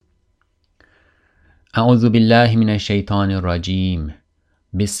أعوذ بالله من الشيطان الرجيم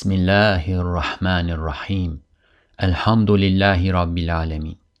بسم الله الرحمن الرحيم الحمد لله رب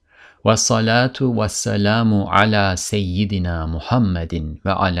العالمين والصلاة والسلام على سيدنا محمد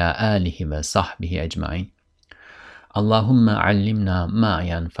وعلى آله وصحبه أجمعين اللهم علمنا ما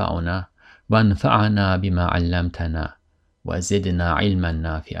ينفعنا وانفعنا بما علمتنا وزدنا علما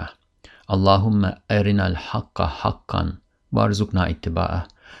نافعا اللهم أرنا الحق حقا وارزقنا اتباعه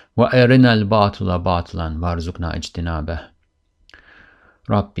وأرنا الباطل باطلا وارزقنا اجتنابه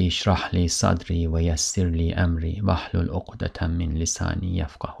ربي اشرح لي صدري ويسر لي أمري واحلل عقدة من لساني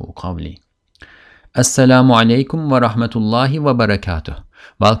يفقه قولي. Assalamu alaikum wa rahmatullahi wa barakatuh.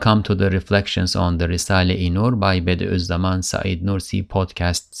 Welcome to the Reflections on the Risale-i Nur by Bediüzzaman Said Nursi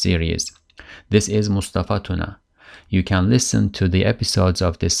podcast series. This is Mustafa Tuna. You can listen to the episodes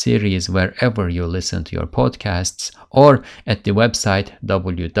of this series wherever you listen to your podcasts or at the website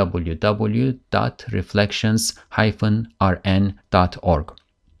www.reflections-rn.org.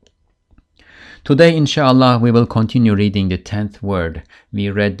 Today, inshallah, we will continue reading the 10th word. We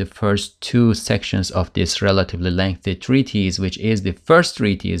read the first two sections of this relatively lengthy treatise, which is the first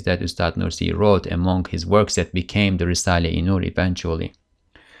treatise that Ustad Nursi wrote among his works that became the Risale-i Nur eventually.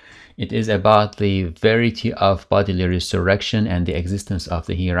 It is about the verity of bodily resurrection and the existence of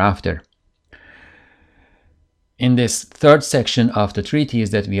the hereafter. In this third section of the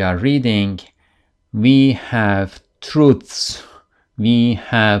treatise that we are reading, we have truths, we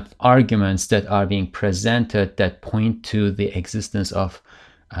have arguments that are being presented that point to the existence of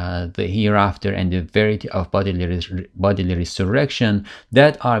the hereafter and the verity of bodily resurrection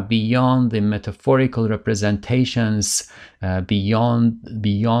that are beyond the metaphorical representations, beyond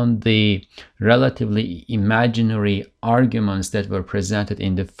the relatively imaginary arguments that were presented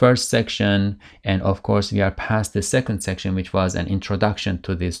in the first section. And of course, we are past the second section, which was an introduction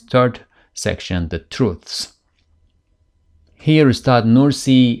to this third section, the truths. Here, Ustad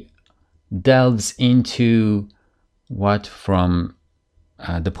Nursi delves into what, from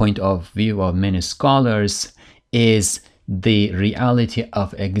the point of view of many scholars, is the reality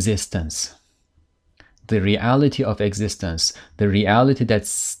of existence. The reality of existence, the reality that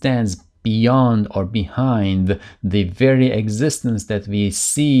stands beyond or behind the very existence that we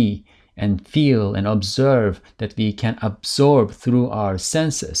see and feel and observe, that we can absorb through our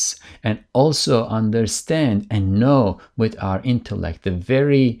senses and also understand and know with our intellect. The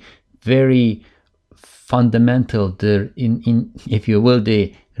very, very fundamental, if you will,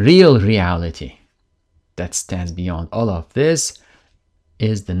 the real reality that stands beyond all of this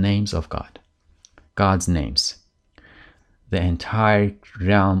is the names of God, God's names. The entire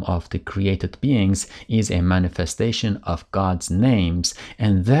realm of the created beings is a manifestation of God's names,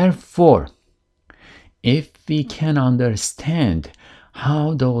 and therefore, if we can understand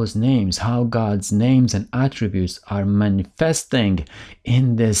how those names, how God's names and attributes are manifesting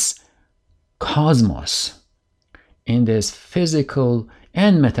in this cosmos, in this physical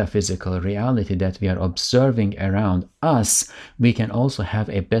and metaphysical reality that we are observing around us, we can also have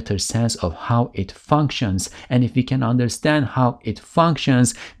a better sense of how it functions. And if we can understand how it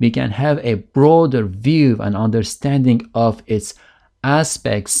functions, we can have a broader view and understanding of its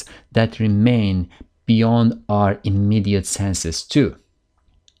aspects that remain beyond our immediate senses too.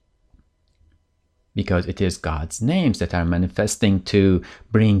 Because it is God's names that are manifesting to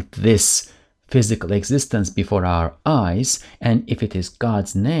bring this physical existence before our eyes, and if it is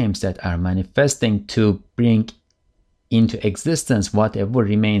God's names that are manifesting to bring into existence whatever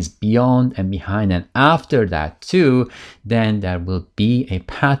remains beyond and behind and after that too, then there will be a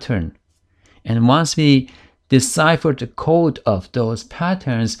pattern. And once we decipher the code of those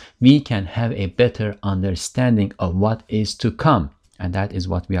patterns, we can have a better understanding of what is to come. And that is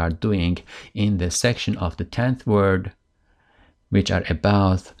what we are doing in the section of the 10th word, which are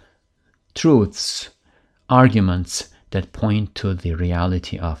about truths, arguments that point to the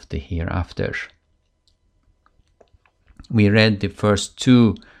reality of the hereafter. We read the first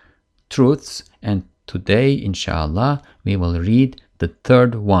two truths, and today, inshallah, we will read the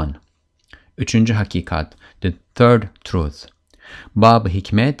third one. Üçüncü hakikat, the third truth. Bab-ı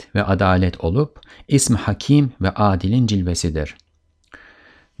hikmet ve adalet olup, ism hakim ve adilin cilvesidir.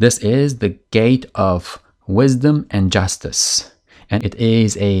 This is the gate of wisdom and justice. And it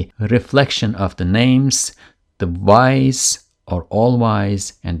is a reflection of the names, the wise or all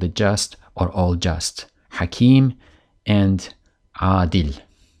wise, and the just or all just, Hakim and Adil.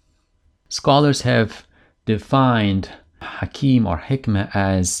 Scholars have defined Hakim or Hikmah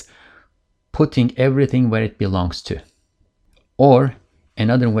as putting everything where it belongs to. Or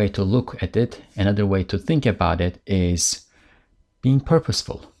another way to look at it, another way to think about it, is being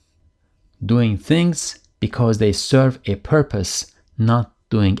purposeful, doing things because they serve a purpose, not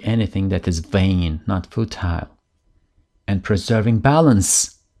doing anything that is vain, not futile, and preserving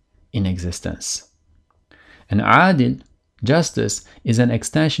balance in existence. And adil, justice, is an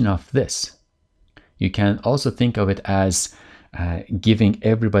extension of this. You can also think of it as giving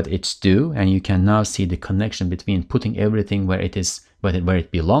everybody its due, and you can now see the connection between putting everything where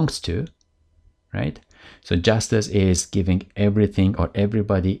it belongs to, right? So justice is giving everything or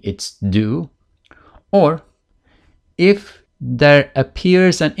everybody its due. Or if there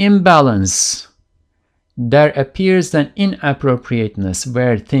appears an imbalance, there appears an inappropriateness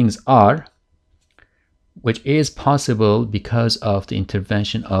where things are, which is possible because of the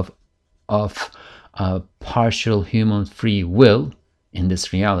intervention of partial human free will in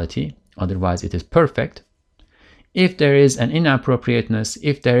this reality. Otherwise, it is perfect. If there is an inappropriateness,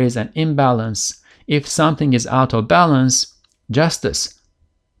 if there is an imbalance, if something is out of balance, justice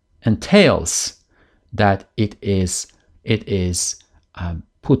entails that it is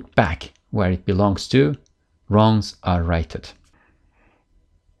put back where it belongs to. Wrongs are righted.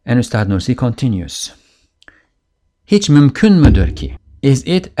 And Ustad Nursi continues. Hiç mümkün müdür ki? Is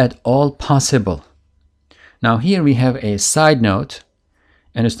it at all possible? Now here we have a side note,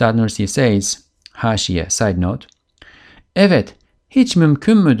 and Ustad Nursi says, haşiye, side note. Evet, hiç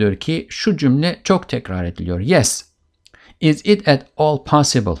mümkün müdür ki şu cümle çok tekrar ediliyor. Yes. Is it at all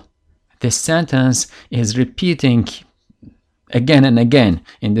possible? This sentence is repeating again and again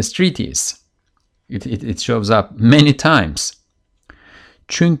in this treatise. It shows up many times.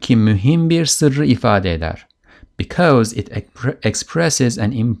 Çünkü mühim bir sırrı ifade eder. Because it expresses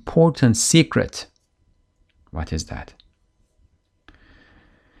an important secret. What is that?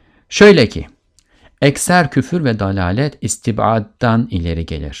 Şöyle ki, ekser küfür ve dalalet istibaddan ileri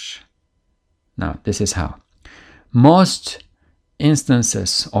gelir. Now, this is how. Most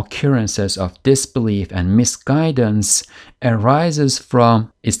instances, occurrences of disbelief and misguidance arises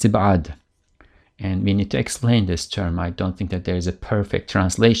from istibad. And we need to explain this term. I don't think that there is a perfect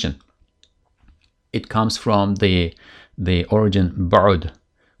translation. It comes from the origin ba'ud,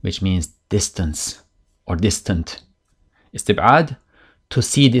 which means distance or distant. Istibad, to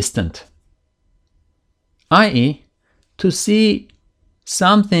see distant. I.e., to see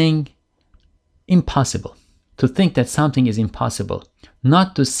something impossible. To think that something is impossible.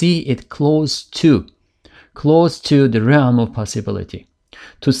 Not to see it close to the realm of possibility.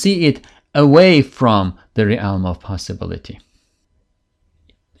 To see it away from the realm of possibility.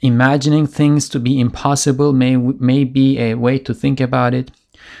 Imagining things to be impossible may be a way to think about it.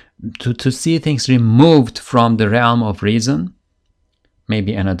 To see things removed from the realm of reason may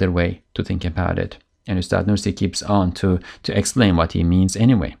be another way to think about it. And Ustad Nursi keeps on to explain what he means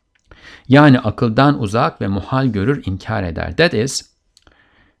anyway. Yani akıldan uzak ve muhal görür, inkar eder. That is,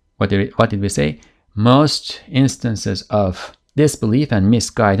 what did we say? Most instances of disbelief and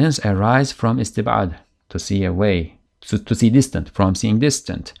misguidance arise from istibad, to see away, to see distant, from seeing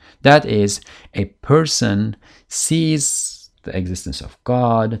distant. That is, a person sees the existence of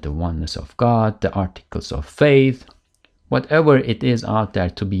God, the oneness of God, the articles of faith, whatever it is out there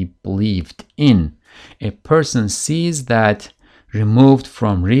to be believed in. A person sees that removed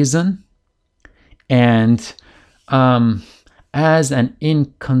from reason and as an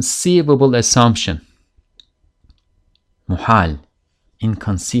inconceivable assumption. Muhal,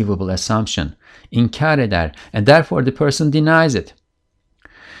 inconceivable assumption. İnkar eder, and therefore the person denies it.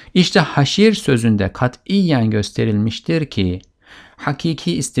 İşte haşir sözünde katiyen gösterilmiştir ki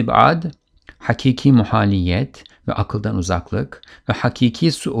hakiki istibad, hakiki muhaliyet ve akıldan uzaklık ve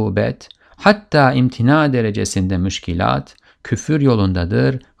hakiki suubet, hatta imtina derecesinde müşkilat, küfür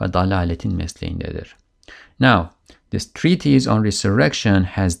yolundadır ve dalaletin mesleğindedir. Now, this treatise on resurrection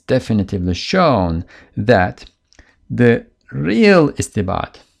has definitively shown that the real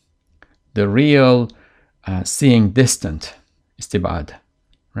istibad, the real seeing distant istibad,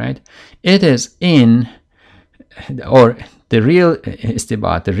 right? It is in, or the real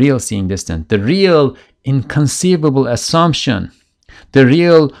istibad, the real seeing distant, the real inconceivable assumption, the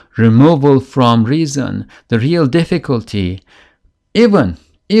real removal from reason, the real difficulty, even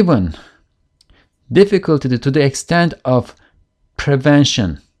difficulty to the extent of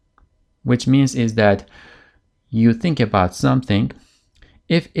prevention, which means is that you think about something,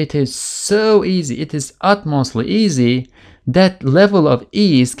 if it is so easy, it is utmostly easy, that level of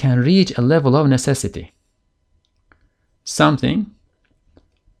ease can reach a level of necessity. Something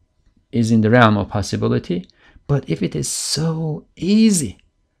is in the realm of possibility, but if it is so easy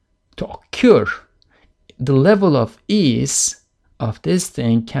to occur, the level of ease of this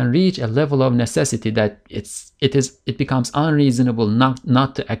thing can reach a level of necessity that it becomes unreasonable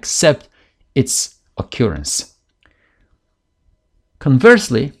not to accept its occurrence.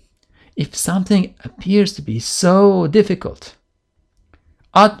 Conversely, if something appears to be so difficult,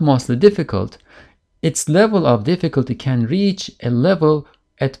 utmostly difficult, its level of difficulty can reach a level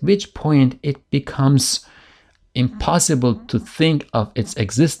at which point it becomes impossible to think of its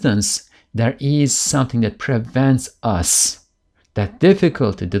existence. There is something that prevents us. That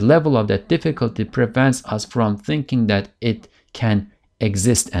difficulty, the level of that difficulty prevents us from thinking that it can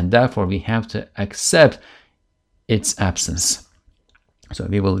exist, and therefore we have to accept its absence. So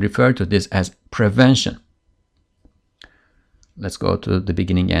we will refer to this as prevention. Let's go to the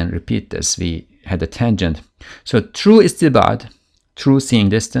beginning and repeat this. We had a tangent. So true istibad, true seeing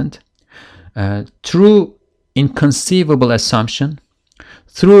distant, true inconceivable assumption,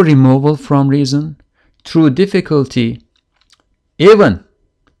 through removal from reason, through difficulty, even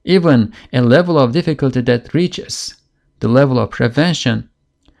a level of difficulty that reaches the level of prevention,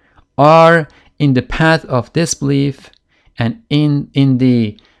 are in the path of disbelief and in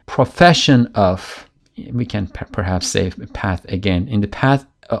the profession of, we can perhaps say path again, in the path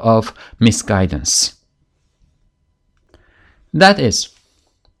of misguidance. That is,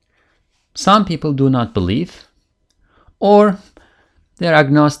 some people do not believe, or they're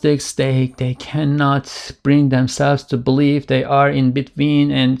agnostics, they cannot bring themselves to believe, they are in between,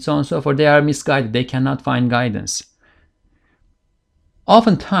 and so on and so forth. They are misguided, they cannot find guidance.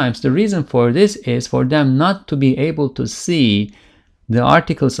 Oftentimes, the reason for this is for them not to be able to see the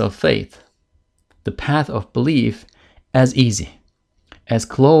articles of faith, the path of belief, as easy, as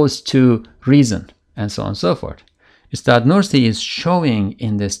close to reason, and so on and so forth. Ustad Nursi is showing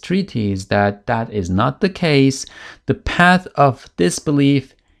in this treatise that that is not the case. The path of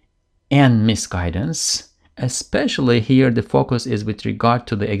disbelief and misguidance, especially here the focus is with regard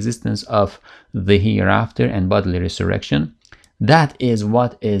to the existence of the hereafter and bodily resurrection. That is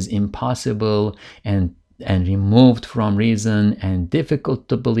what is impossible and removed from reason and difficult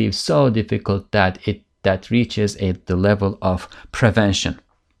to believe, so difficult that that reaches the level of prevention.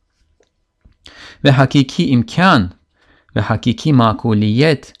 Ve hakiki imkan ve hakiki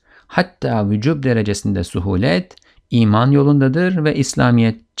makuliyet, hatta vücub derecesinde suhulet, iman yolundadır ve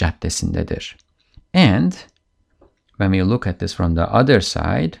İslamiyet caddesindedir. And when we look at this from the other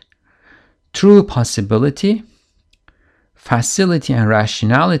side, true possibility, facility and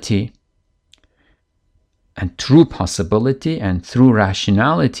rationality, and true possibility and through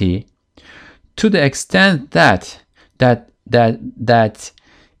rationality, to the extent that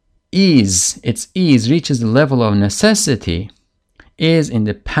its ease reaches the level of necessity, is in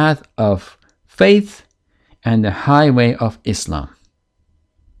the path of faith and the highway of Islam.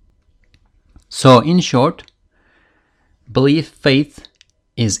 So in short, belief, faith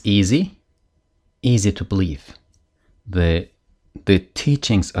is easy to believe. The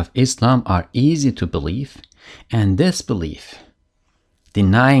teachings of Islam are easy to believe, and disbelief,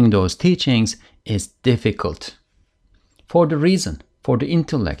 denying those teachings, is difficult for the reason, for the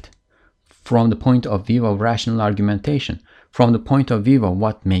intellect, from the point of view of rational argumentation, from the point of view of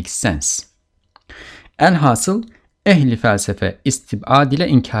what makes sense. Elhasıl ehli felsefe istibad ile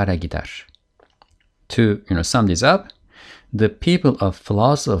inkara gider. To sum this up, the people of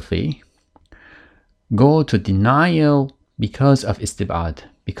philosophy go to denial because of istibad,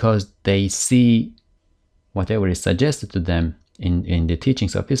 because they see whatever is suggested to them in the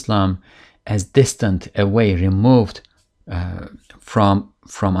teachings of Islam as distant, away, removed from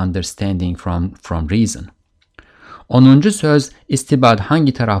understanding, from reason. 10. söz istibad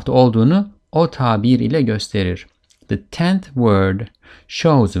hangi tarafta olduğunu o tabir ile gösterir. The 10th word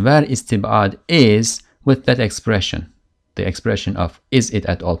shows where istibad is with that expression, the expression of is it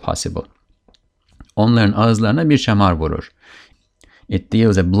at all possible. Onların ağızlarına bir şamar vurur. It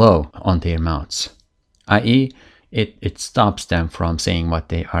deals a blow on their mouths, i.e. It stops them from saying what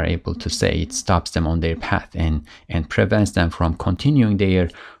they are able to say. It stops them on their path and prevents them from continuing their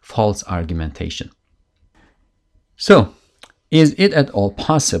false argumentation. So, is it at all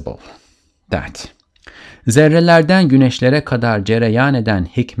possible that zerrelerden güneşlere kadar cereyan eden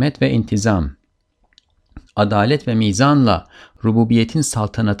hikmet ve intizam, adalet ve mizanla rububiyetin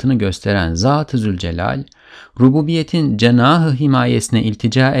saltanatını gösteren Zat-ı Zülcelal, rububiyetin cenahı himayesine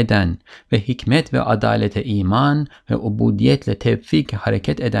iltica eden ve hikmet ve adalete iman ve ubudiyetle tevfik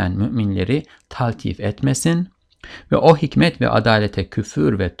hareket eden müminleri taltif etmesin ve o hikmet ve adalete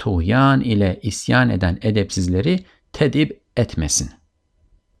küfür ve tuğyan ile isyan eden edepsizleri tedip etmesin.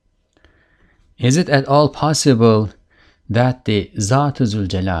 Is it at all possible that the Zat-ı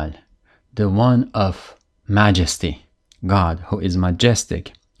Zülcelal, the one of majesty, God who is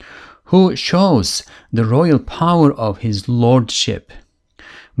majestic, who shows the royal power of his lordship,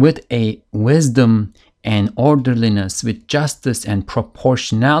 with a wisdom and orderliness, with justice and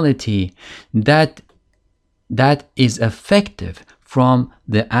proportionality that is effective from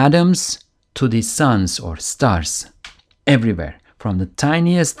the atoms to the suns or stars, everywhere, from the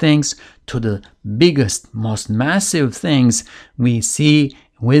tiniest things to the biggest, most massive things. We see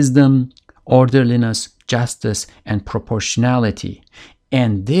wisdom, orderliness, justice, and proportionality.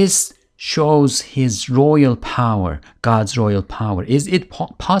 And this shows his royal power, God's royal power. Is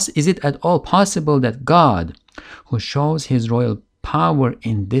it at all possible that God, who shows his royal power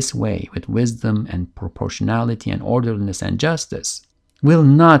in this way, with wisdom and proportionality and orderliness and justice, will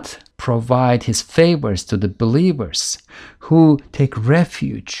not provide his favors to the believers who take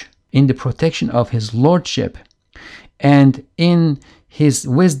refuge in the protection of his lordship and in his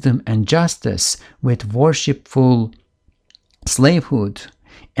wisdom and justice with worshipful slavehood,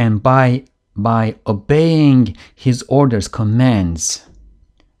 and by obeying his orders, commands?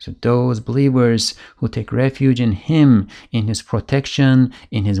 So those believers who take refuge in him, in his protection,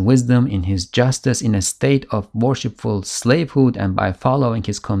 in his wisdom, in his justice, in a state of worshipful slavehood, and by following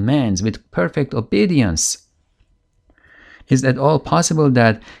his commands with perfect obedience, is it at all possible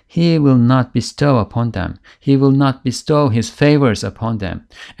that he will not bestow upon them? He will not bestow his favors upon them.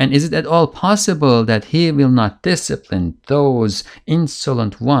 And is it at all possible that he will not discipline those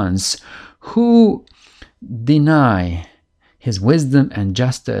insolent ones who deny his wisdom and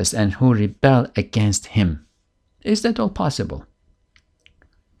justice and who rebel against him? Is that all possible?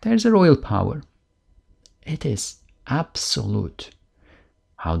 There's a royal power. It is absolute.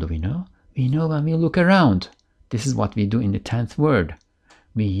 How do we know? We know when we look around. This is what we do in the 10th word.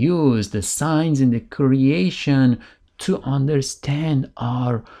 We use the signs in the creation to understand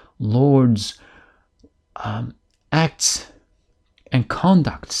our Lord's acts and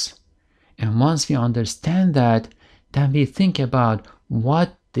conducts. And once we understand that, then we think about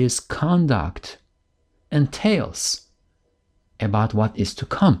what this conduct entails, about what is to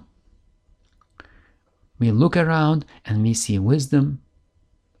come. We look around and we see wisdom,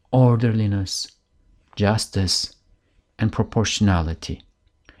 orderliness, justice, and proportionality.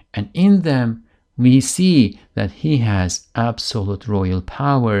 And in them, we see that he has absolute royal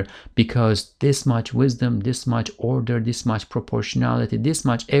power, because this much wisdom, this much order, this much proportionality, this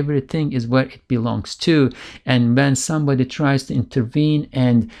much everything is where it belongs to. And when somebody tries to intervene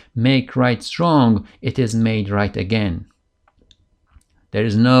and make right wrong, it is made right again. There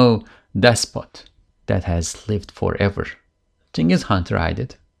is no despot that has lived forever. Genghis Khan tried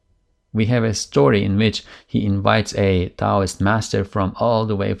it. We have a story in which he invites a Taoist master from all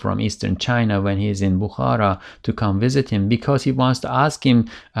the way from eastern China when he is in Bukhara to come visit him, because he wants to ask him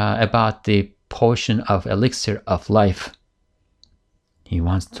about the potion of elixir of life. He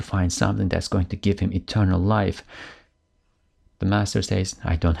wants to find something that's going to give him eternal life. The master says,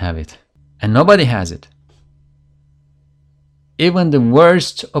 I don't have it. And nobody has it. Even the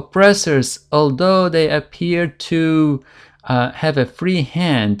worst oppressors, although they appear to have a free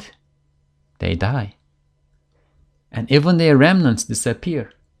hand, they die. And even their remnants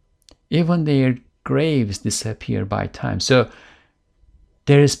disappear. Even their graves disappear by time. So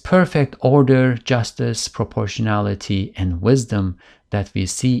there is perfect order, justice, proportionality, and wisdom that we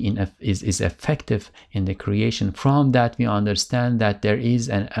see is effective in the creation. From that, we understand that there is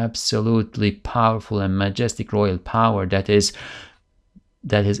an absolutely powerful and majestic royal power that is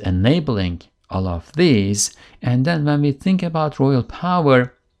enabling all of these. And then when we think about royal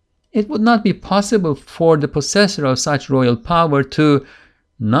power, it would not be possible for the possessor of such royal power to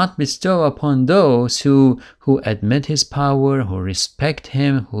not bestow upon those who admit his power, who respect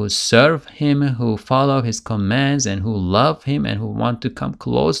him, who serve him, who follow his commands, and who love him, and who want to come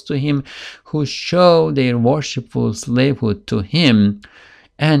close to him, who show their worshipful slavehood to him.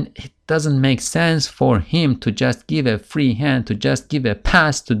 And it doesn't make sense for him to just give a free hand, to just give a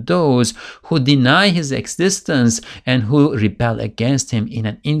pass to those who deny his existence and who rebel against him in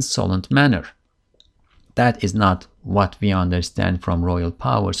an insolent manner. That is not what we understand from royal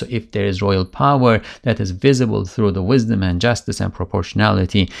power. So if there is royal power that is visible through the wisdom and justice and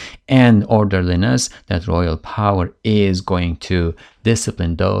proportionality and orderliness, that royal power is going to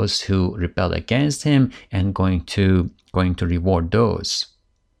discipline those who rebel against him and going to reward those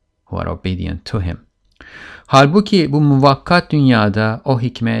who are obedient to him. Halbuki bu muvakkat dünyada o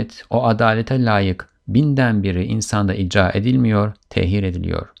hikmet, o adalete layık binden biri insanda icra edilmiyor, tehir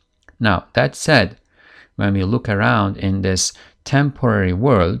ediliyor. Now, that said, when we look around in this temporary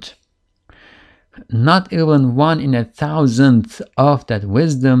world, not even 1 in 1,000th of that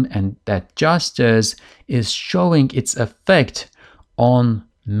wisdom and that justice is showing its effect on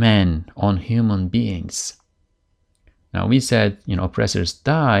men, on human beings. Now we said, oppressors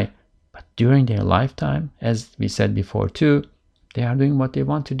die, but during their lifetime, as we said before too, they are doing what they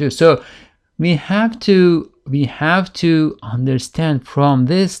want to do. So we have to understand from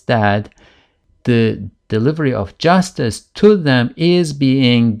this that the delivery of justice to them is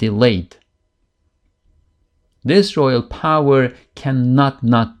being delayed. This royal power cannot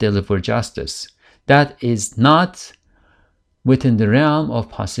not deliver justice. That is not within the realm of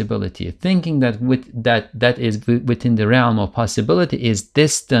possibility. Thinking that that is within the realm of possibility is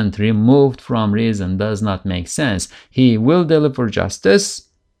distant, removed from reason, does not make sense. He will deliver justice,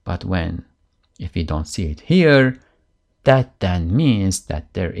 but when? If we don't see it here, that then means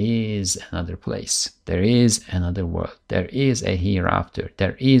that there is another place, there is another world, there is a hereafter,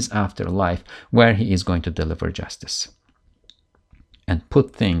 there is afterlife where he is going to deliver justice and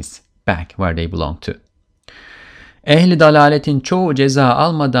put things back where they belong to. Ehli dalaletin çoğu ceza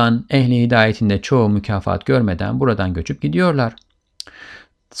almadan, ehli hidayetin de çoğu mükafat görmeden buradan göçüp gidiyorlar.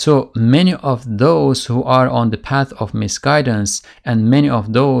 So many of those who are on the path of misguidance and many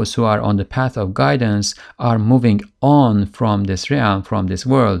of those who are on the path of guidance are moving on from this realm, from this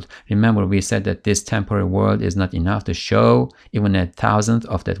world. Remember, we said that this temporary world is not enough to show even 1,000th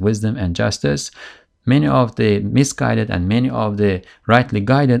of that wisdom and justice. Many of the misguided and many of the rightly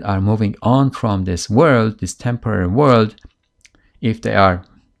guided are moving on from this world, this temporary world, if they are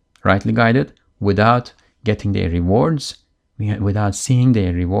rightly guided, without getting their rewards, without seeing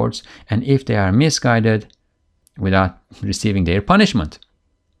their rewards, and if they are misguided, without receiving their punishment.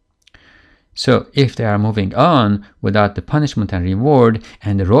 So if they are moving on without the punishment and reward,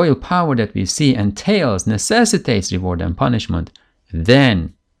 and the royal power that we see entails, necessitates reward and punishment,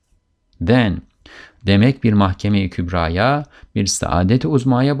 then demek bir mahkeme-i kübraya, bir saadet-i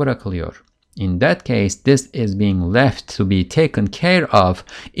uzmaya bırakılıyor. In that case, this is being left to be taken care of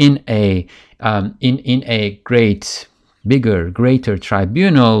in a greater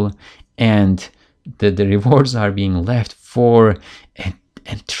tribunal, and the rewards are being left for a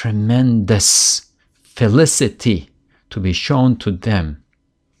tremendous felicity to be shown to them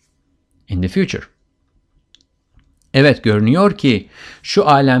in the future. Evet, görünüyor ki şu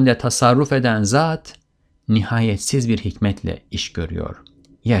alemde tasarruf eden zat nihayetsiz bir hikmetle iş görüyor.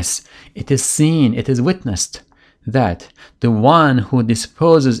 Yes, it is seen, it is witnessed that the one who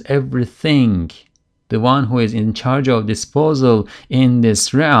disposes everything, the one who is in charge of disposal in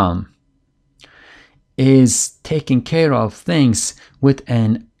this realm, is taking care of things with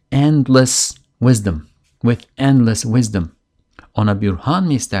an endless wisdom, Ona bürhan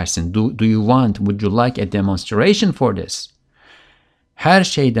mı istersin? Would you like a demonstration for this? Her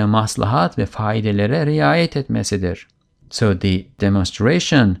şeyde maslahat ve faydelere riayet etmesidir. So the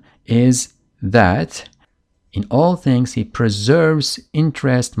demonstration is that in all things he preserves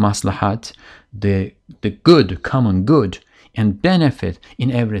interest, maslahat, the good, common good, and benefit in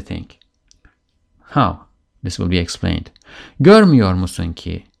everything. How? This will be explained. Görmüyor musun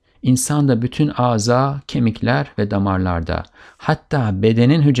ki insanda bütün aza, kemikler ve damarlarda, hatta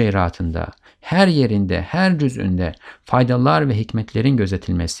bedenin hücreratında, her yerinde, her cüzünde faydalar ve hikmetlerin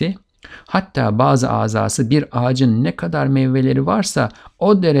gözetilmesi, hatta bazı azası bir ağacın ne kadar meyveleri varsa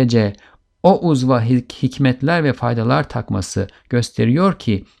o derece o uzva hikmetler ve faydalar takması gösteriyor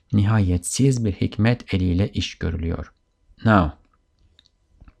ki nihayetsiz bir hikmet eliyle iş görülüyor. Now,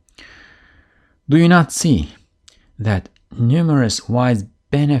 do you not see that numerous wise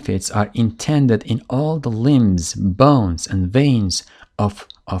benefits are intended in all the limbs, bones, and veins of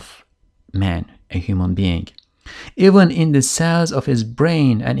man, a human being, even in the cells of his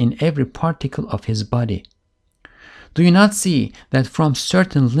brain and in every particle of his body? Do you not see that from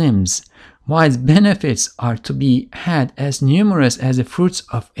certain limbs, wise benefits are to be had as numerous as the fruits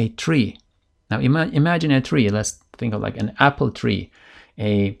of a tree? Now imagine a tree. Let's think of like an apple tree,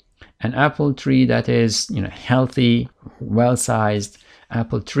 an apple tree that is, healthy, well-sized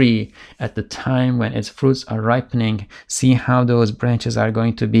apple tree. At the time when its fruits are ripening, see how those branches are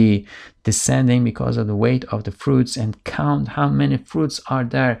going to be descending because of the weight of the fruits, and count how many fruits are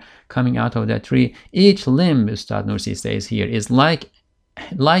there coming out of that tree. Each limb, Ustad Nursi says here, is like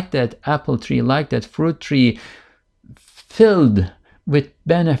that apple tree, like that fruit tree, filled with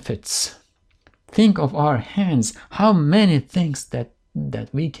benefits. Think of our hands, how many things that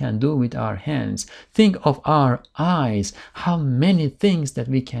we can do with our hands. Think of our eyes, how many things that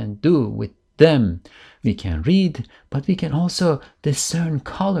we can do with them. We can read, but we can also discern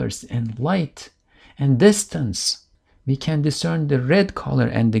colors and light and distance. We can discern the red color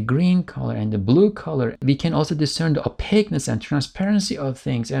and the green color and the blue color. We can also discern the opaqueness and transparency of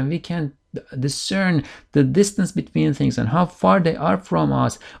things, and we can discern the distance between things and how far they are from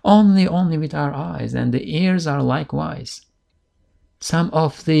us only with our eyes, and the ears are likewise. Some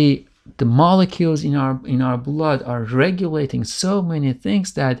of the molecules in our blood are regulating so many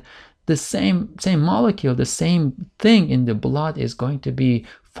things that the same molecule, the same thing in the blood is going to be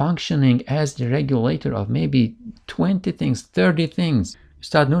functioning as the regulator of maybe 20 things, 30 things.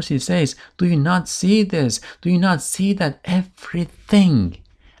 Ustad Nursi says, do you not see this? Do you not see that everything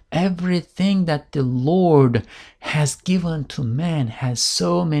that the Lord has given to man has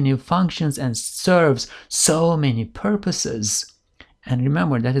so many functions and serves so many purposes? And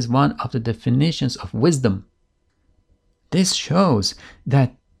remember, that is one of the definitions of wisdom. This shows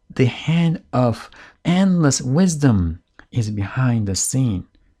that the hand of endless wisdom is behind the scene.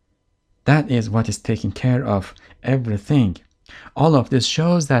 That is what is taking care of everything. All of this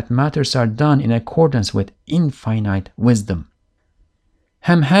shows that matters are done in accordance with infinite wisdom.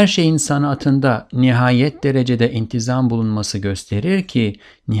 Hem her şeyin sanatında nihayet derecede intizam bulunması gösterir ki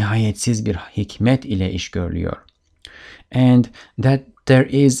nihayetsiz bir hikmet ile iş görülüyor. And that there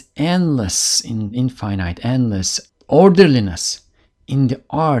is endless orderliness in the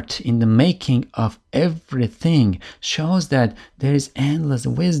art, in the making of everything, shows that there is endless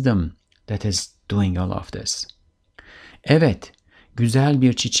wisdom that is doing all of this. Evet, güzel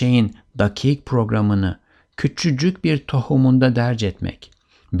bir çiçeğin dakik programını küçücük bir tohumunda derc etmek,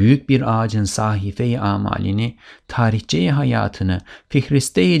 büyük bir ağacın sahife-i amalini, tarihçe-i hayatını,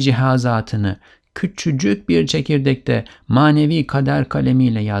 fihriste-i cihazatını küçücük bir çekirdekte manevi kader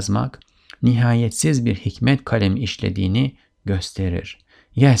kalemiyle yazmak, nihayetsiz bir hikmet kalemi işlediğini gösterir.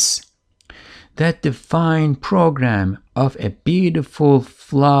 Yes, that the fine program of a beautiful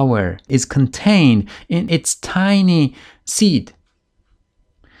flower is contained in its tiny seed,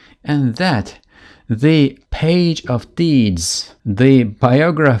 and that the page of deeds, the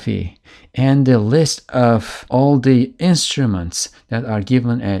biography, and the list of all the instruments that are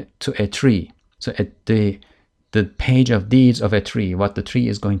given to a tree. So at the page of deeds of a tree, what the tree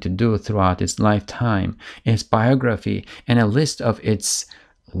is going to do throughout its lifetime, its biography, and a list of its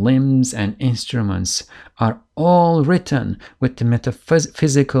limbs and instruments are all written with the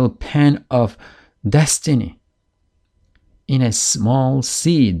metaphysical pen of destiny in a small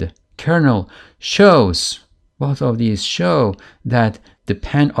seed kernel. Shows, both of these show that the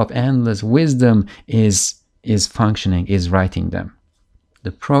pen of endless wisdom is functioning, is writing them.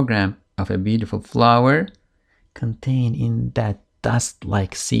 The program of a beautiful flower contained in that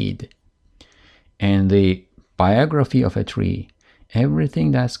dust-like seed, and the biography of a tree,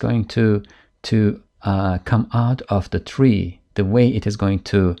 everything that's going to come out of the tree, the way it is going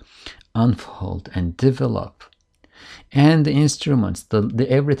to unfold and develop, and the instruments, the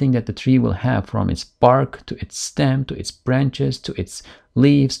everything that the tree will have, from its bark to its stem to its branches to its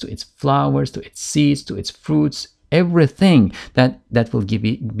leaves to its flowers to its seeds to its fruits, everything that will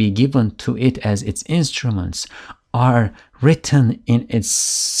be given to it as its instruments are written in its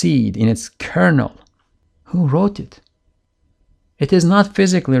seed, in its kernel. Who wrote it? It is not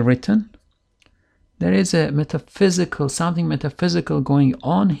physically written. There is a something metaphysical going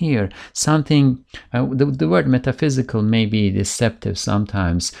on here. Something, the word metaphysical may be deceptive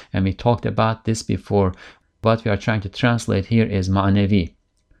sometimes, and we talked about this before. What we are trying to translate here is ma'nevi,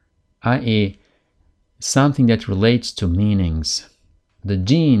 i.e., something that relates to meanings. The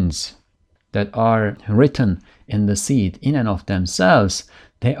genes that are written in the seed, in and of themselves,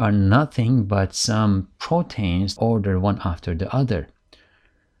 they are nothing but some proteins ordered one after the other.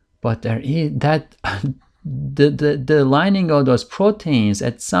 But there is that the lining of those proteins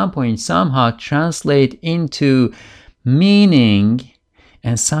at some point somehow translate into meaning,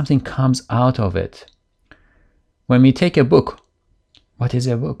 and something comes out of it. When we take a book, what is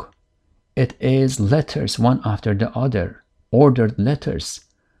a book? It is letters one after the other, ordered letters.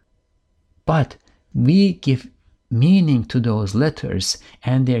 But we give meaning to those letters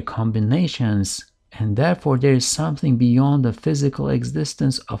and their combinations, and therefore there is something beyond the physical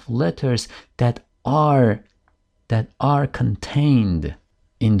existence of letters that are contained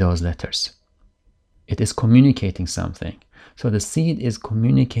in those letters. It is communicating something. So the seed is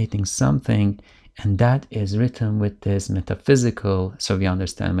communicating something, and that is written with this metaphysical, so we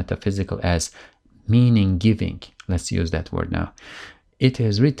understand metaphysical as meaning giving. Let's use that word now. It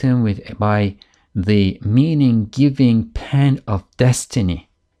is written by the meaning giving pen of destiny.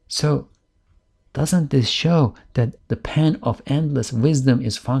 So doesn't this show that the pen of endless wisdom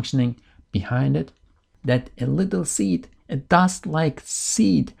is functioning behind it? That a little seed, a dust-like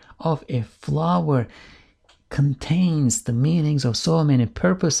seed of a flower, contains the meanings of so many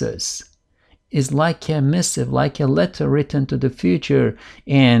purposes. is like a missive, like a letter written to the future.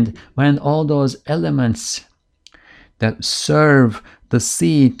 And when all those elements that serve the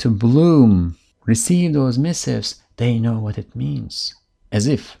seed to bloom receive those missives, they know what it means, as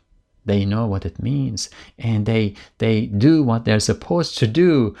if they know what it means, and they do what they're supposed to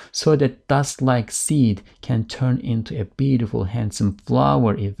do so that dust-like seed can turn into a beautiful, handsome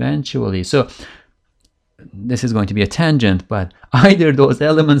flower eventually. So this is going to be a tangent, but either those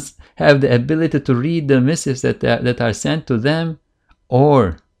elements have the ability to read the missives that are sent to them,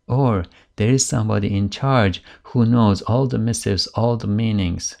 or there is somebody in charge who knows all the missives, all the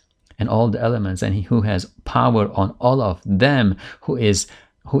meanings, and all the elements, and who has power on all of them, who is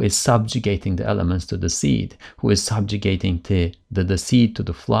subjugating the elements to the seed, who is subjugating the seed to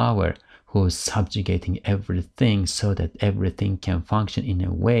the flower, who is subjugating everything so that everything can function in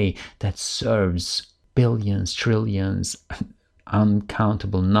a way that serves billions, trillions,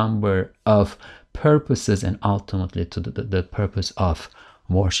 uncountable number of purposes, and ultimately to the purpose of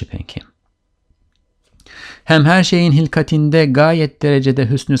worshiping him. Hem her şeyin hilkatinde gayet derecede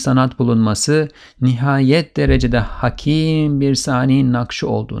hüsnü sanat bulunması, nihayet derecede hakim bir sani'nin nakşı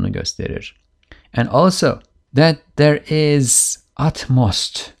olduğunu gösterir. And also that there is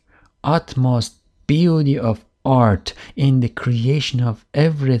utmost beauty of art in the creation of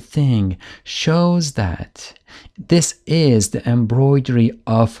everything shows that this is the embroidery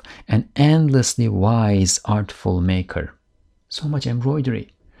of an endlessly wise, artful maker. So much embroidery,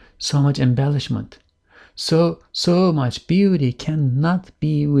 so much embellishment, so much beauty cannot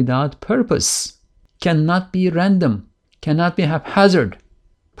be without purpose, cannot be random, cannot be haphazard.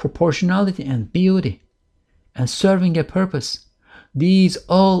 Proportionality and beauty and serving a purpose, these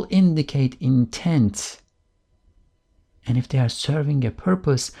all indicate intent. And if they are serving a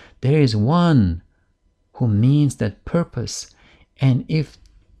purpose, there is one who means that purpose. And if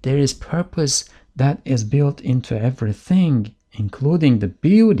there is purpose that is built into everything, including the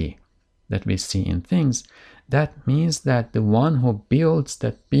beauty that we see in things, that means that the one who builds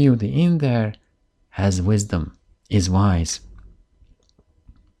that beauty in there has wisdom, is wise.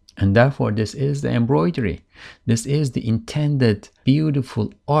 And therefore this is the embroidery. This is the intended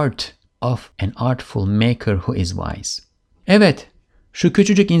beautiful art of an artful maker who is wise. Evet, şu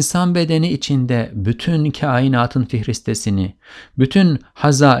küçücük insan bedeni içinde bütün kainatın fihristesini, bütün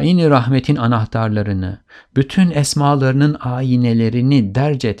hazain-i rahmetin anahtarlarını, bütün esmalarının ayinelerini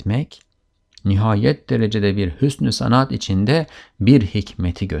derc etmek, nihayet derecede bir hüsnü sanat içinde bir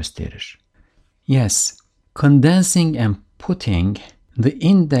hikmeti gösterir. Yes, condensing and putting the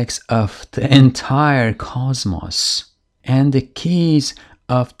index of the entire cosmos and the keys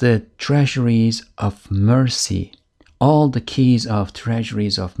of the treasuries of mercy, all the keys of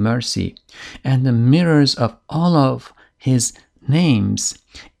treasuries of mercy, and the mirrors of all of his names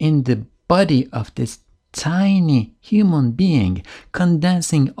in the body of this tiny human being,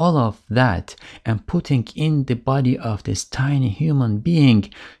 condensing all of that and putting in the body of this tiny human being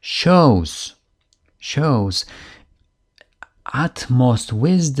shows utmost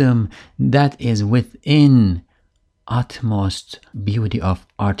wisdom that is within utmost beauty of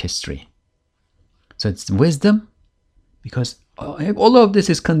artistry. So it's wisdom, because all of this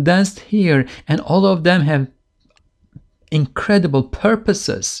is condensed here, and all of them have incredible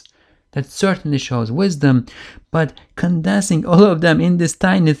purposes. That certainly shows wisdom, but condensing all of them in this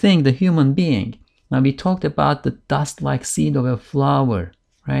tiny thing, the human being. Now we talked about the dust-like seed of a flower,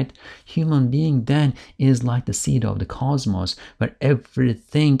 right? Human being then is like the seed of the cosmos, where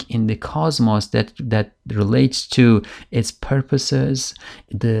everything in the cosmos that relates to its purposes,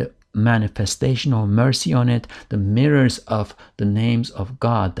 the manifestation of mercy on it, the mirrors of the names of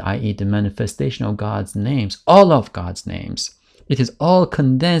God, i.e. the manifestation of God's names, all of God's names. It is all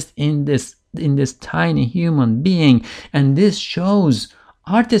condensed in this tiny human being, and this shows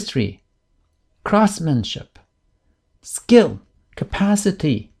artistry, craftsmanship, skill,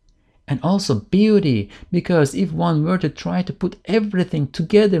 capacity, and also beauty, because if one were to try to put everything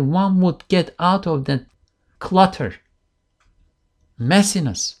together, one would get out of that clutter,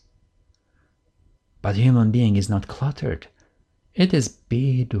 messiness. But human being is not cluttered. It is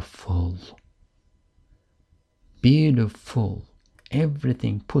beautiful. Beautiful.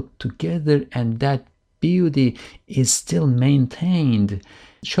 Everything put together, and that beauty is still maintained.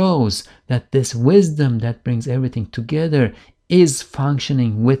 Shows that this wisdom that brings everything together is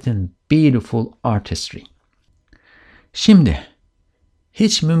functioning within beautiful artistry. Şimdi,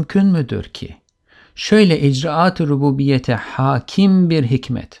 hiç mümkün müdür ki şöyle icraat-ı rububiyete hakim bir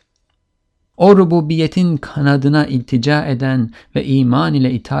hikmet, o rububiyetin kanadına iltica eden ve iman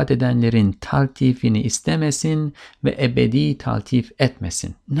ile itaat edenlerin taltifini istemesin ve ebedi taltif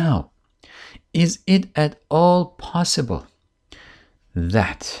etmesin? Now, Is it at all possible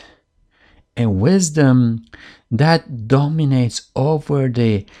that a wisdom that dominates over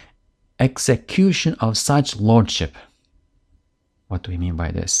the execution of such lordship? What do we mean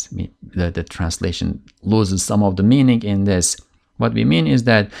by this? The translation loses some of the meaning in this. What we mean is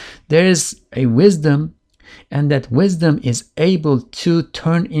that there is a wisdom, and that wisdom is able to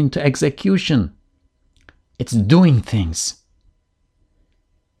turn into execution. It's doing things.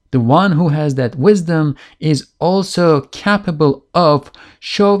 The one who has that wisdom is also capable of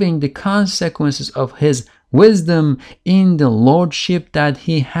showing the consequences of his wisdom in the lordship that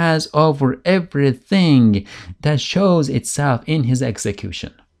he has over everything that shows itself in his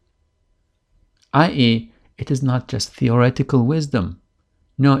execution. I.e., it is not just theoretical wisdom.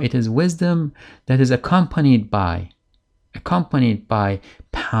 No, it is wisdom that is accompanied by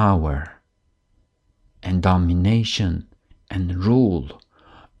power and domination and rule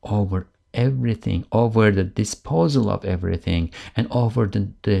over everything, over the disposal of everything, and over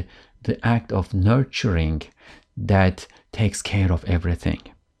the act of nurturing that takes care of everything.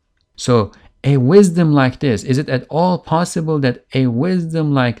 So a wisdom like this, is it at all possible that a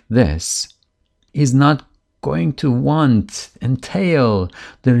wisdom like this is not going to entail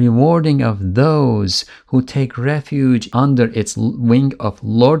the rewarding of those who take refuge under its wing of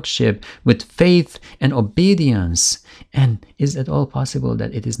lordship with faith and obedience? And is it at all possible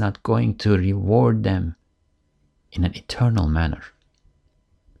that it is not going to reward them in an eternal manner?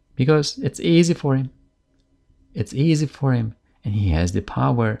 Because it's easy for him. It's easy for him, and he has the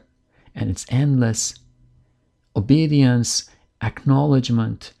power, and it's endless. Obedience,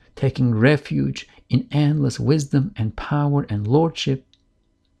 acknowledgement, taking refuge in endless wisdom and power and lordship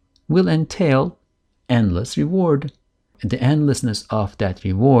will entail endless reward. The endlessness of that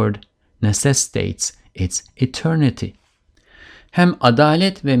reward necessitates its eternity. Hem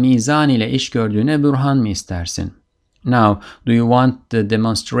adalet ve mizan ile iş gördüğüne bürhan mı istersin? Now, do you want the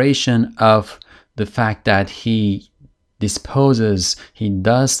demonstration of the fact that he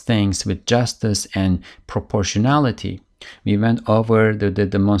does things with justice and proportionality? We went over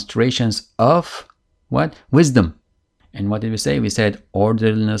the demonstrations of what? Wisdom. And what did we say? We said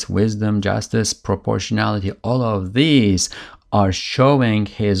orderliness, wisdom, justice, proportionality. All of these are showing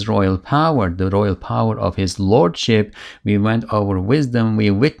his royal power, the royal power of his lordship. We went over wisdom. We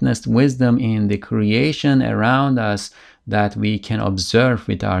witnessed wisdom in the creation around us that we can observe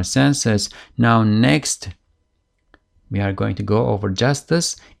with our senses. Now next, we are going to go over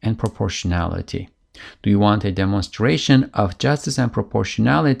justice and proportionality. Do you want a demonstration of justice and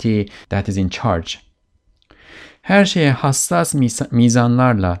proportionality that is in charge? Her şeye hassas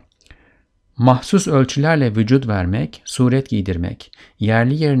mizanlarla, mahsus ölçülerle vücut vermek, suret giydirmek,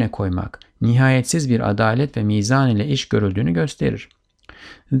 yerli yerine koymak, nihayetsiz bir adalet ve mizan ile iş görüldüğünü gösterir.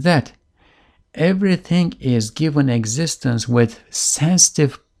 That everything is given existence with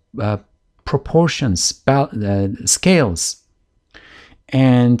sensitive proportions, scales,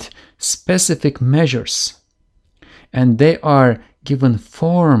 and specific measures, and they are given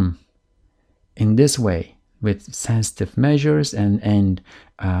form in this way with sensitive measures and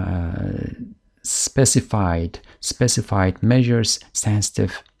specified measures,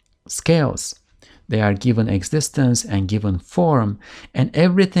 sensitive scales. They are given existence and given form, and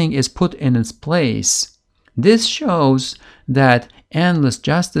everything is put in its place. This shows that endless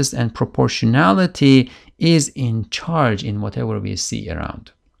justice and proportionality is in charge in whatever we see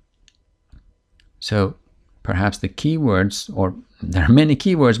around. So perhaps the keywords, or there are many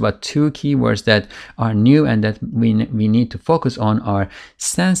keywords, but two keywords that are new and that we need to focus on are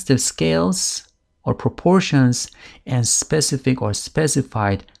sensitive scales or proportions and specific or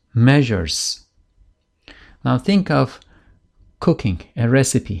specified measures. Now think of cooking, a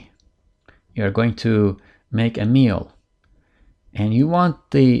recipe. You're going to make a meal, and you want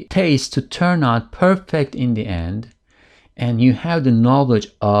the taste to turn out perfect in the end, and you have the knowledge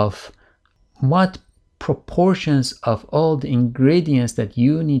of what proportions of all the ingredients that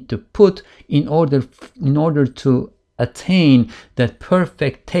you need to put in order to attain that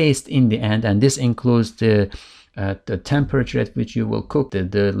perfect taste in the end, and this includes the temperature at which you will cook,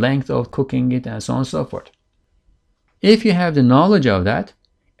 the length of cooking it, and so on and so forth. If you have the knowledge of that,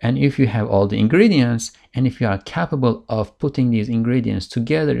 and if you have all the ingredients, and if you are capable of putting these ingredients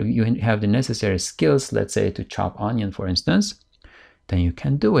together, you have the necessary skills, let's say to chop onion, for instance, then you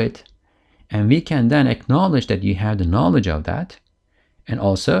can do it. And we can then acknowledge that you have the knowledge of that, and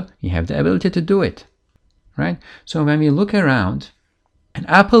also you have the ability to do it, right? So when we look around, an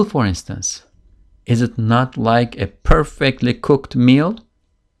apple, for instance, is it not like a perfectly cooked meal?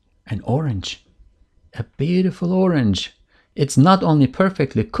 An orange, a beautiful orange, It's not only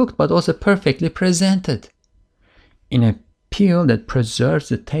perfectly cooked, but also perfectly presented in a peel that preserves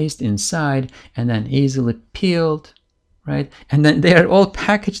the taste inside and then easily peeled, right? And then they are all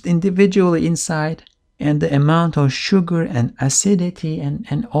packaged individually inside. And the amount of sugar and acidity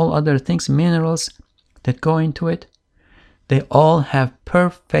and all other things, minerals that go into it, they all have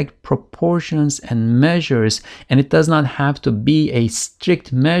perfect proportions and measures, and it does not have to be a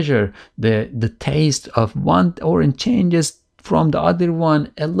strict measure. The taste of one orange changes from the other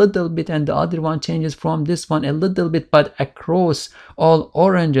one a little bit, and the other one changes from this one a little bit, but across all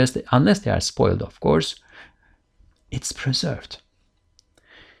oranges, unless they are spoiled, of course, it's preserved.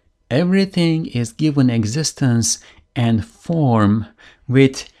 Everything is given existence and form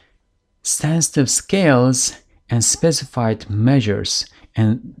with sensitive scales and specified measures,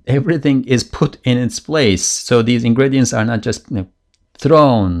 and everything is put in its place. So these ingredients are not just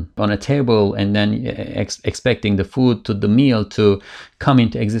thrown on a table and then expecting the food to the meal to come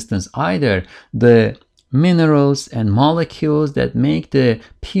into existence either. The minerals and molecules that make the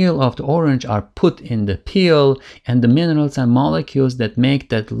peel of the orange are put in the peel, and the minerals and molecules that make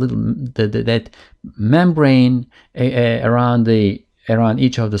that little that membrane around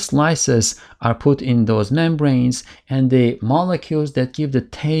each of the slices are put in those membranes, and the molecules that give the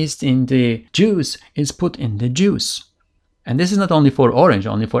taste in the juice is put in the juice. And this is not only for orange,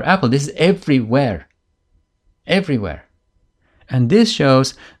 only for apple. This is everywhere. Everywhere. And this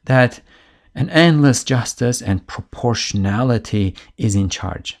shows that an endless justice and proportionality is in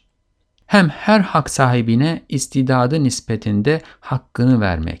charge. Hem her hak sahibine istidadı nispetinde hakkını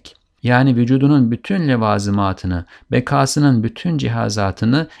vermek. Yani vücudunun bütün levazımatını, bekasının bütün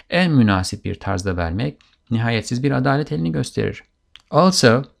cihazatını en münasip bir tarzda vermek, nihayetsiz bir adalet elini gösterir.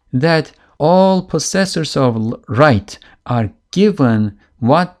 Also, that all possessors of right are given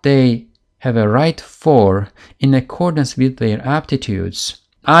what they have a right for in accordance with their aptitudes,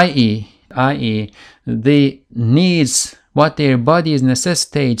 i.e., the needs, what their bodies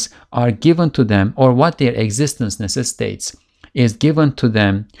necessitates are given to them, or what their existence necessitates is given to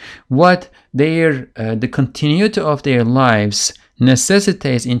them, what their the continuity of their lives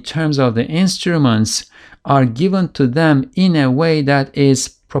necessitates in terms of the instruments are given to them in a way that is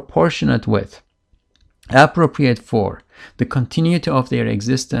proportionate with, appropriate for the continuity of their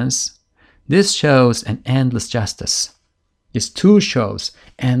existence. This shows an endless justice. This too shows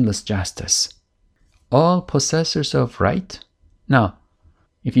endless justice. All possessors of right. Now,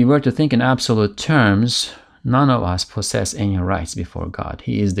 if you were to think in absolute terms, none of us possess any rights before God.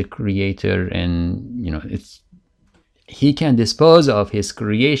 He is the creator, and he can dispose of his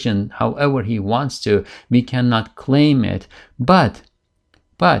creation however he wants to. We cannot claim it, but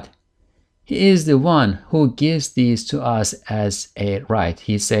he is the one who gives these to us as a right.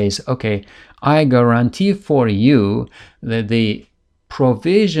 He says, okay, I guarantee for you that the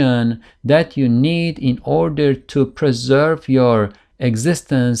provision that you need in order to preserve your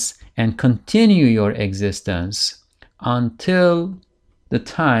existence and continue your existence until the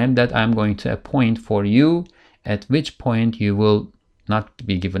time that I'm going to appoint for you, at which point you will not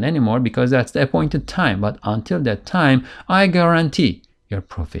be given anymore, because that's the appointed time. But until that time, I guarantee your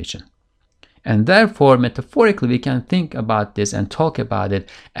provision. And therefore, metaphorically, we can think about this and talk about it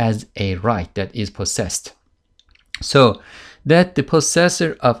as a right that is possessed. So that the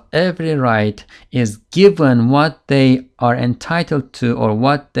possessor of every right is given what they are entitled to, or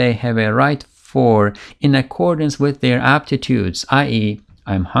what they have a right for, in accordance with their aptitudes, i.e.,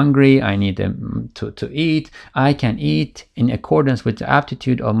 I'm hungry, I need to eat, I can eat in accordance with the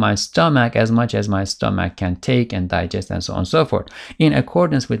aptitude of my stomach as much as my stomach can take and digest, and so on and so forth. In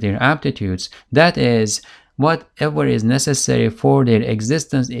accordance with their aptitudes, that is, whatever is necessary for their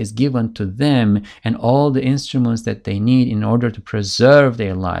existence is given to them, and all the instruments that they need in order to preserve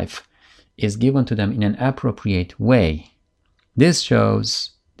their life is given to them in an appropriate way. This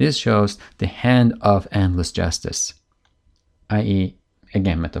shows the hand of endless justice, i.e.,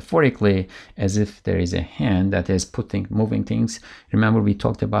 again, metaphorically, as if there is a hand that is moving things. Remember, we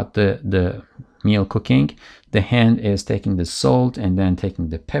talked about the meal cooking. The hand is taking the salt and then taking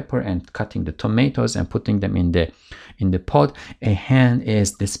the pepper and cutting the tomatoes and putting them in the pot. A hand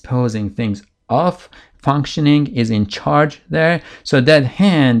is disposing things off, functioning, is in charge there. So that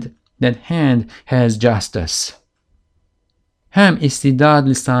hand has justice. Hem istidad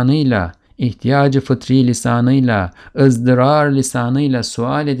lisanıyla, ihtiyacı fıtri lisanıyla, ızdırar lisanıyla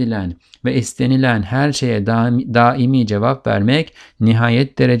sual edilen ve istenilen her şeye daimi cevap vermek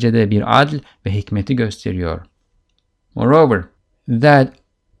nihayet derecede bir adl ve hikmeti gösteriyor. Moreover, that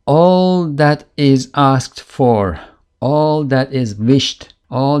all that is asked for, all that is wished,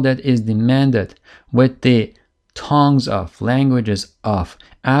 all that is demanded with the tongues of languages of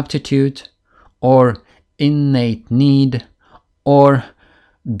aptitude or innate need or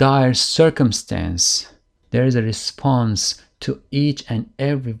dire circumstance, there is a response to each and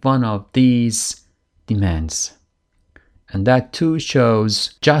every one of these demands. And that too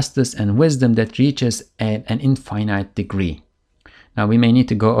shows justice and wisdom that reaches an infinite degree. Now we may need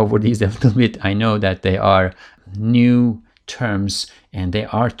to go over these a little bit. I know that they are new terms and they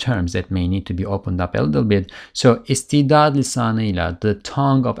are terms that may need to be opened up a little bit. So istidad lisanıyla, the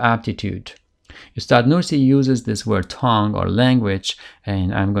tongue of aptitude. Ustad Nursi uses this word tongue or language,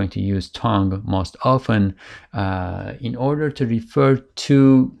 and I'm going to use tongue most often in order to refer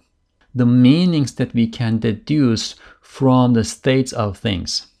to the meanings that we can deduce from the states of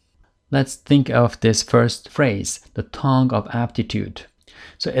things. Let's think of this first phrase, the tongue of aptitude.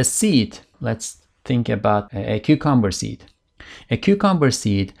 So a seed, let's think about a cucumber seed. A cucumber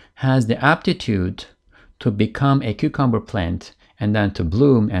seed has the aptitude to become a cucumber plant and then to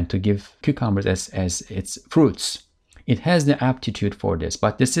bloom and to give cucumbers as its fruits. It has the aptitude for this,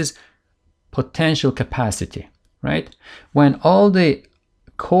 but this is potential capacity, right? When all the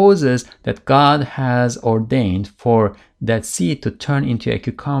causes that God has ordained for that seed to turn into a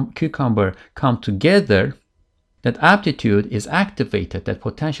cucumber come together, that aptitude is activated, that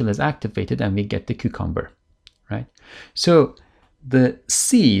potential is activated, and we get the cucumber, right? So the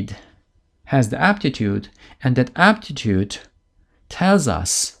seed has the aptitude, and that aptitude tells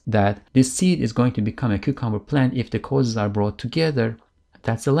us that this seed is going to become a cucumber plant if the causes are brought together.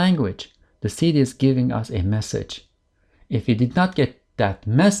 That's the language. The seed is giving us a message. If we did not get that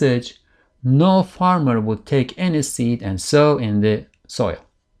message, no farmer would take any seed and sow in the soil.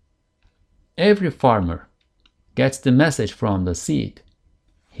 Every farmer gets the message from the seed,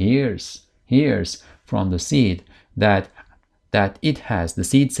 hears from the seed that it has. The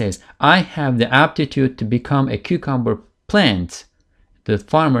seed says, I have the aptitude to become a cucumber plant. The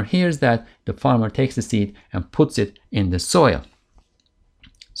farmer hears that, the farmer takes the seed and puts it in the soil.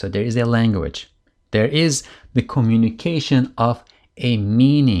 So there is a language. There is the communication of a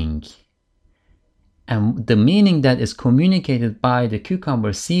meaning. And the meaning that is communicated by the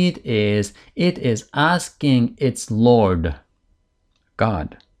cucumber seed is, it is asking its Lord,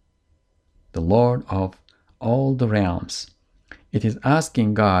 God, the Lord of all the realms. It is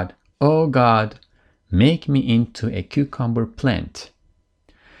asking God, oh God, make me into a cucumber plant.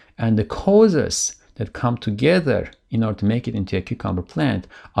 And the causes that come together in order to make it into a cucumber plant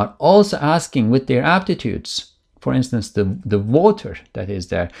are also asking with their aptitudes. For instance, the water that is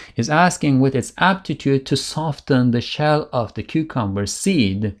there is asking with its aptitude to soften the shell of the cucumber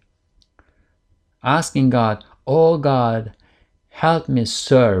seed, asking God, oh God, help me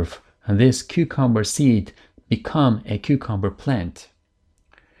serve this cucumber seed become a cucumber plant.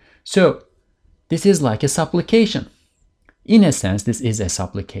 So this is like a supplication. In a sense, this is a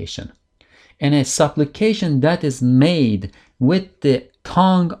supplication. And a supplication that is made with the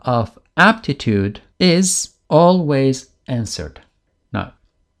tongue of aptitude is always answered. Now,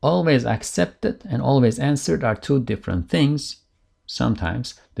 always accepted and always answered are two different things.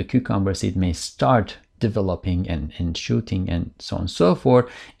 Sometimes the cucumber seed may start developing and shooting and so on and so forth,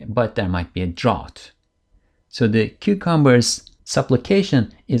 but there might be a drought. So the cucumber's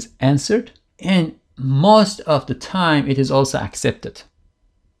supplication is answered, and most of the time it is also accepted.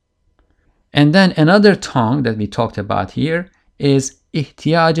 And then another tongue that we talked about here is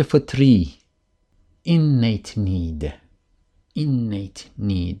ihtiyacı fıtri, innate need. Innate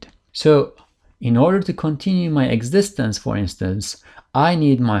need. So in order to continue my existence, for instance, I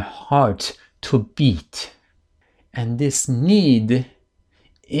need my heart to beat. And this need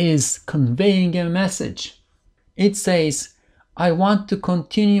is conveying a message. It says, I want to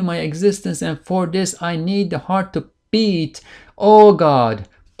continue my existence, and for this I need the heart to beat. Oh God,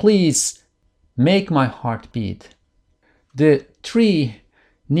 please make my heart beat. The tree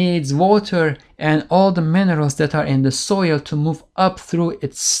needs water and all the minerals that are in the soil to move up through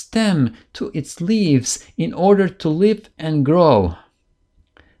its stem to its leaves in order to live and grow.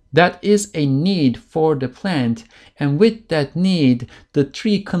 That is a need for the plant, and with that need, the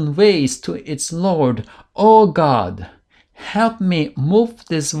tree conveys to its Lord, oh God, help me move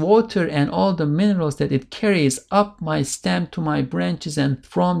this water and all the minerals that it carries up my stem to my branches and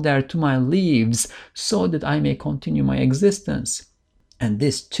from there to my leaves so that I may continue my existence. And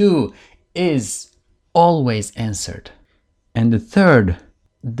this too is always answered. And the third,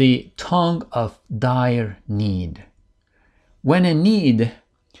 the tongue of dire need. When a need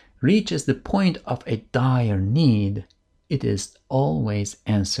reaches the point of a dire need, it is always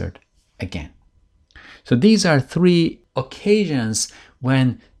answered again. So these are three occasions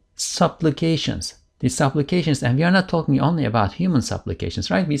when supplications, these supplications, and we are not talking only about human supplications,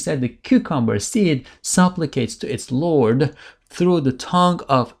 right? We said the cucumber seed supplicates to its Lord through the tongue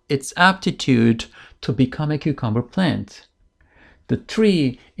of its aptitude to become a cucumber plant. The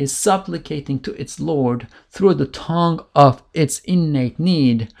tree is supplicating to its Lord through the tongue of its innate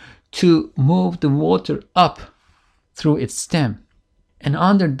need to move the water up through its stem. And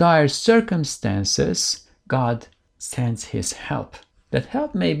under dire circumstances, God sends his help. That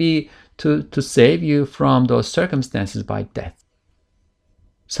help may be to save you from those circumstances by death.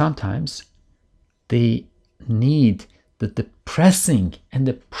 Sometimes the need, the pressing and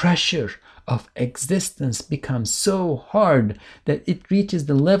the pressure of existence becomes so hard that it reaches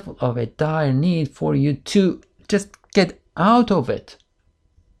the level of a dire need for you to just get out of it.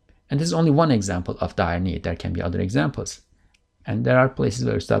 And this is only one example of dire need. There can be other examples. And there are places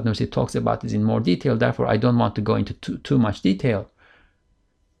where Ustad Nursi talks about this in more detail. Therefore, I don't want to go into too much detail.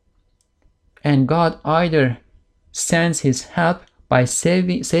 And God either sends his help by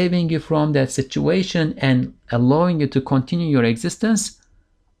saving you from that situation and allowing you to continue your existence,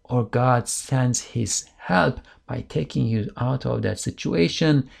 or God sends his help by taking you out of that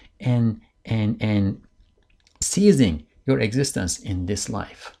situation and seizing your existence in this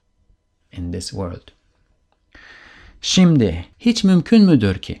life, in this world. Şimdi hiç mümkün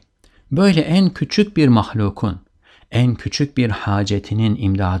müdür ki böyle en küçük bir mahlukun, en küçük bir hacetinin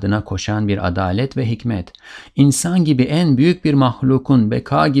imdadına koşan bir adalet ve hikmet, insan gibi en büyük bir mahlukun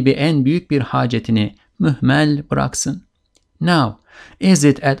beka gibi en büyük bir hacetini mühmel bıraksın? Now, is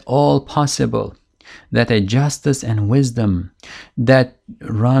it at all possible that a justice and wisdom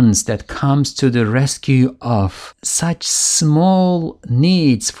that comes to the rescue of such small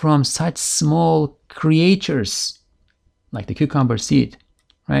needs from such small creatures, like the cucumber seed,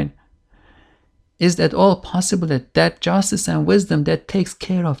 right? Is that all possible that justice and wisdom that takes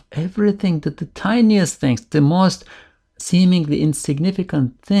care of everything, the tiniest things, the most seemingly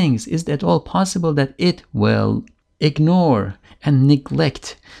insignificant things, is that all possible that it will ignore and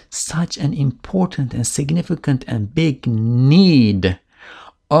neglect such an important and significant and big need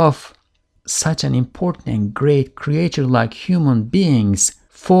of such an important and great creature like human beings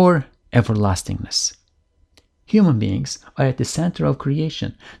for everlastingness? Human beings are at the center of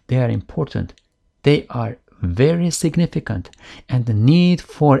creation. They are important. They are very significant. And the need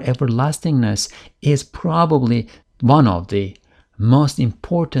for everlastingness is probably one of the most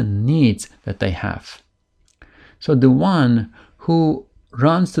important needs that they have. So the one who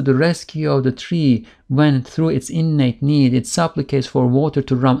runs to the rescue of the tree when through its innate need it supplicates for water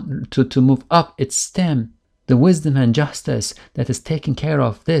to move up its stem, the wisdom and justice that is taking care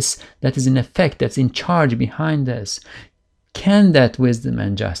of this, that is in effect, that's in charge behind this, can that wisdom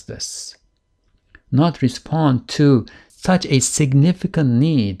and justice not respond to such a significant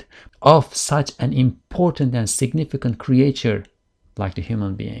need of such an important and significant creature like the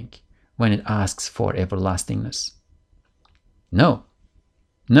human being when it asks for everlastingness? No.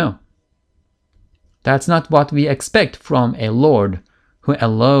 No. That's not what we expect from a Lord who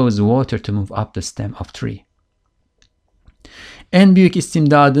allows water to move up the stem of tree. En büyük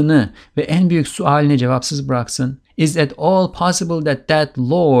istimdadını ve en büyük sualini cevapsız bıraksın. Is it all possible that that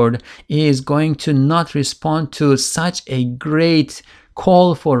Lord is going to not respond to such a great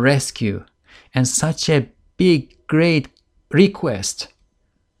call for rescue and such a big, great request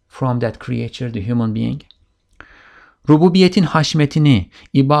from that creature, the human being? Rububiyetin haşmetini,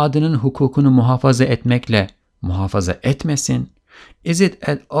 ibadının hukukunu muhafaza etmekle muhafaza etmesin. Is it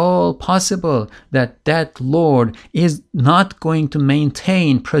at all possible that that Lord is not going to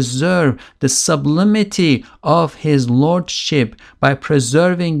preserve the sublimity of his lordship by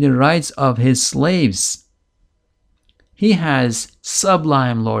preserving the rights of his slaves? He has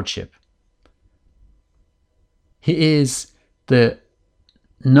sublime lordship. He is the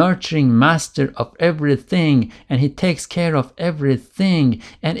nurturing master of everything, and he takes care of everything,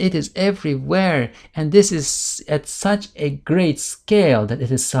 and it is everywhere, and this is at such a great scale that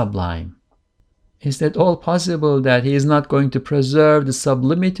it is sublime. Is that all possible that he is not going to preserve the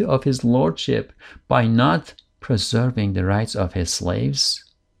sublimity of his lordship by not preserving the rights of his slaves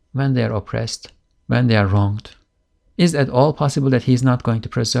when they are oppressed, when they are wronged? Is that all possible that he is not going to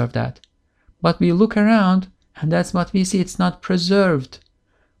preserve that? But we look around and that's what we see. It's not preserved.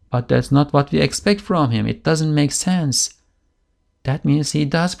 But that's not what we expect from him. It doesn't make sense. That means he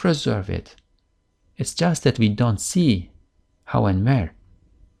does preserve it. It's just that we don't see how and where.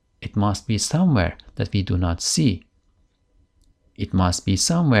 It must be somewhere that we do not see. It must be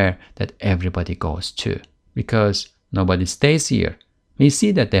somewhere that everybody goes to, because nobody stays here. We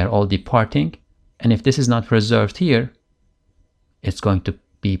see that they are all departing, and if this is not preserved here, it's going to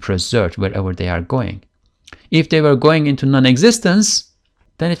be preserved wherever they are going. If they were going into non-existence,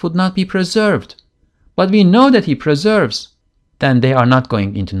 then it would not be preserved. But we know that he preserves. Then they are not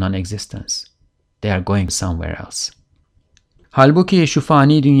going into non-existence. They are going somewhere else. Halbuki şu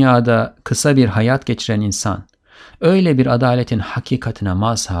fani dünyada kısa bir hayat geçiren insan öyle bir adaletin hakikatine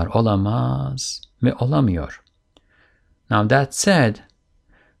mazhar olamaz ve olamıyor. Now that said,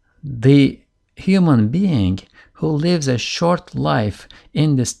 the human being who lives a short life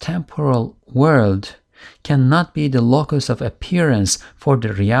in this temporal world cannot be the locus of appearance for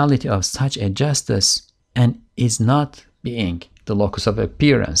the reality of such a justice, and is not being the locus of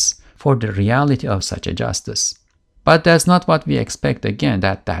appearance for the reality of such a justice. But that's not what we expect. Again,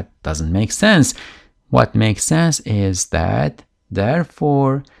 that doesn't make sense. What makes sense is that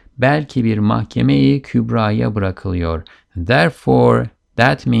therefore belki bir mahkeme-i kübraya bırakılıyor. Therefore,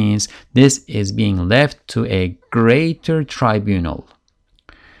 that means this is being left to a greater tribunal.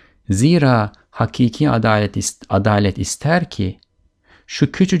 Zira hakiki adalet ister ki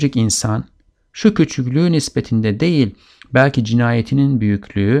şu küçücük insan şu küçüklüğü nispetinde değil, belki cinayetinin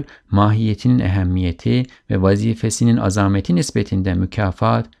büyüklüğü, mahiyetinin ehemmiyeti ve vazifesinin azameti nispetinde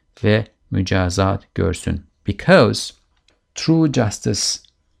mükafat ve mücazat görsün. Because true justice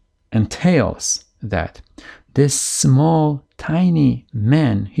entails that this small, tiny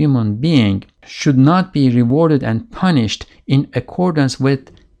man, human being, should not be rewarded and punished in accordance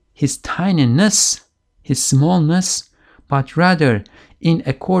with his tininess, his smallness, but rather in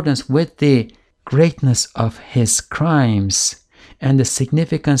accordance with the greatness of his crimes and the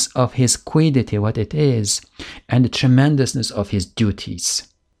significance of his quiddity, what it is, and the tremendousness of his duties.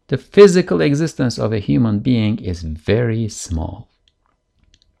 The physical existence of a human being is very small.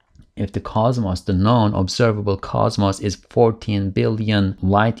 If the cosmos, the known observable cosmos, is 14 billion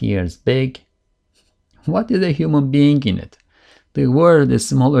light years big, what is a human being in it? The world is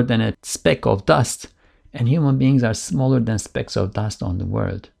smaller than a speck of dust, and human beings are smaller than specks of dust on the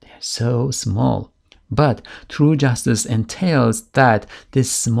world. They are so small. But true justice entails that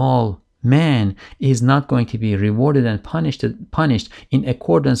this small man is not going to be rewarded and punished in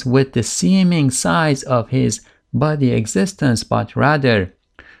accordance with the seeming size of his body existence, but rather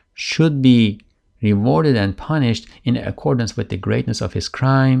should be rewarded and punished in accordance with the greatness of his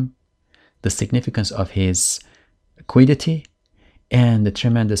crime, the significance of his quiddity, and the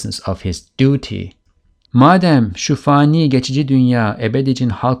tremendousness of his duty. Madem şu fani geçici dünya ebedicin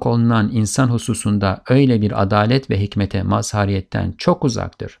halk olunan insan hususunda öyle bir adalet ve hikmete mazhariyetten çok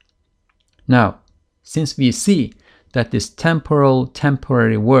uzaktır. Now, since we see that this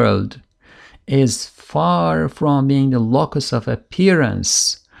temporary world is far from being the locus of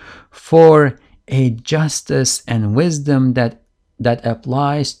appearance for a justice and wisdom that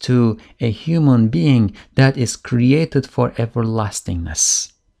applies to a human being that is created for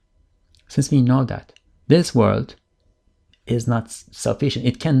everlastingness. Since we know that this world is not sufficient,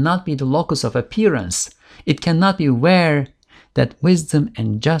 it cannot be the locus of appearance. It cannot be where that wisdom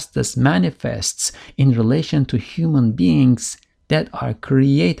and justice manifests in relation to human beings that are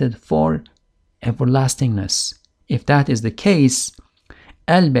created for everlastingness. If that is the case,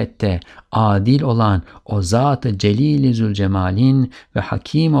 elbette adil olan o Zat-ı Celil-i Zülcemal'in ve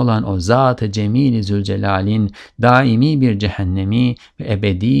hakim olan o Zat-ı Cemil-i Zülcelal'in daimi bir cehennemi ve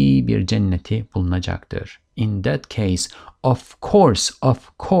ebedi bir cenneti bulunacaktır. In that case, of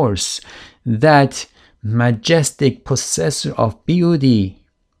course, that majestic possessor of beauty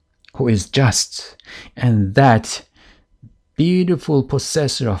who is just, and that beautiful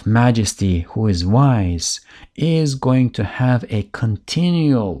possessor of majesty who is wise, is going to have a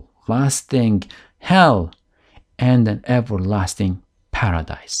continual, lasting hell and an everlasting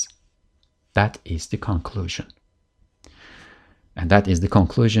paradise. That is the conclusion. And that is the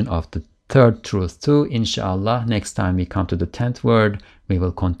conclusion of the third truth too. Inshallah, next time we come to the 10th word, we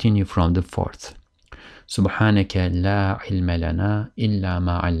will continue from the 4th. سبحانك لا علم لنا إلا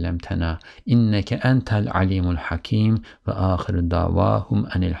ما علمتنا إنك أنت العليم الحكيم وآخر دعواهم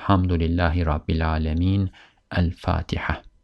أن الحمد لله رب العالمين. الفاتحة.